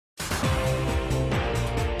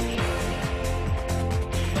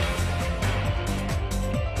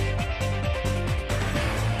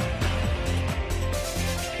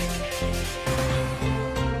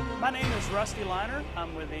Rusty Liner.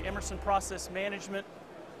 I'm with the Emerson Process Management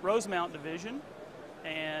Rosemount division,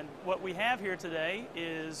 and what we have here today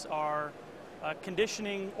is our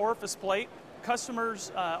conditioning orifice plate.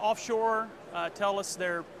 Customers offshore tell us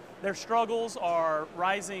their struggles are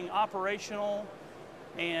rising operational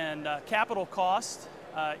and capital costs,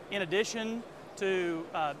 in addition to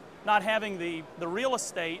not having the real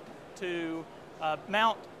estate to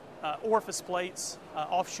mount orifice plates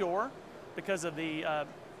offshore because of the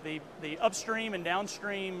upstream and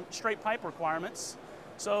downstream straight pipe requirements.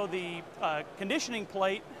 So the conditioning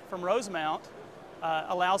plate from Rosemount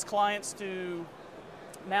allows clients to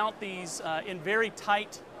mount these in very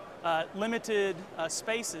tight, limited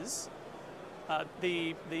spaces.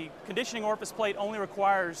 The conditioning orifice plate only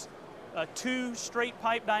requires 2 straight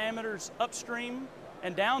pipe diameters upstream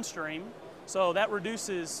and downstream, so that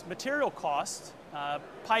reduces material cost,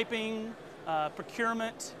 piping,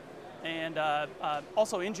 procurement, and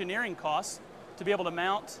also engineering costs to be able to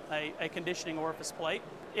mount a conditioning orifice plate.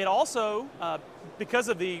 It also, because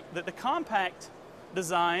of the compact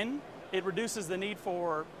design, it reduces the need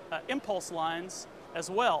for impulse lines as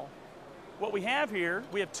well. What we have here,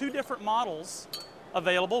 we have 2 different models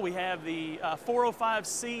available. We have the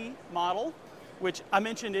 405C model, which I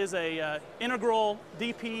mentioned is a integral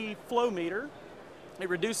DP flow meter. It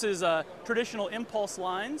reduces traditional impulse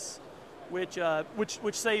lines, which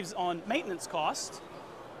saves on maintenance costs.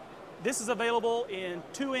 This is available in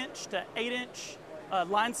 2-inch to 8-inch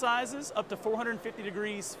line sizes, up to 450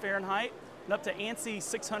 degrees Fahrenheit, and up to ANSI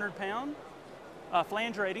 600-pound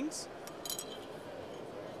flange ratings.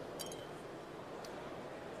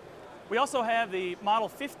 We also have the model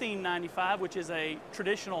 1595, which is a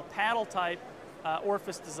traditional paddle type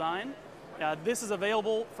orifice design. This is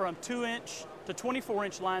available from 2-inch to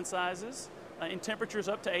 24-inch line sizes in temperatures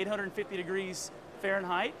up to 850 degrees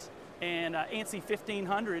Fahrenheit and ANSI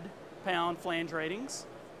 1500-pound flange ratings.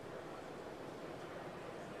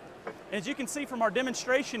 As you can see from our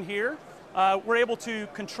demonstration here, we're able to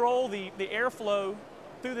control the airflow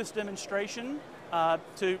through this demonstration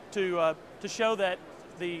to show that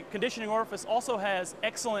the conditioning orifice also has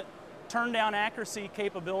excellent turn-down accuracy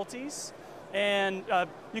capabilities. And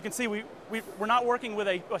you can see we're not working with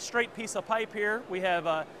a straight piece of pipe here. We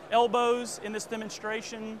have elbows in this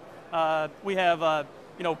demonstration. We have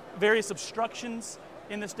various obstructions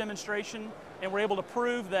in this demonstration, and we're able to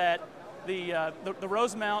prove that the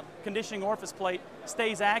Rosemount conditioning orifice plate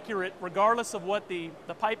stays accurate regardless of what the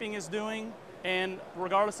piping is doing and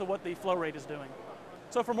regardless of what the flow rate is doing.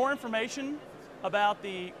 So for more information about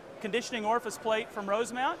the conditioning orifice plate from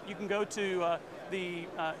Rosemount, you can go to the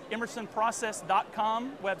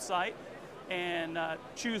emersonprocess.com website and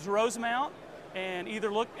choose Rosemount and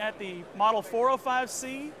either look at the model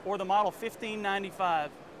 405C or the model 1595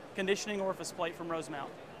 conditioning orifice plate from Rosemount.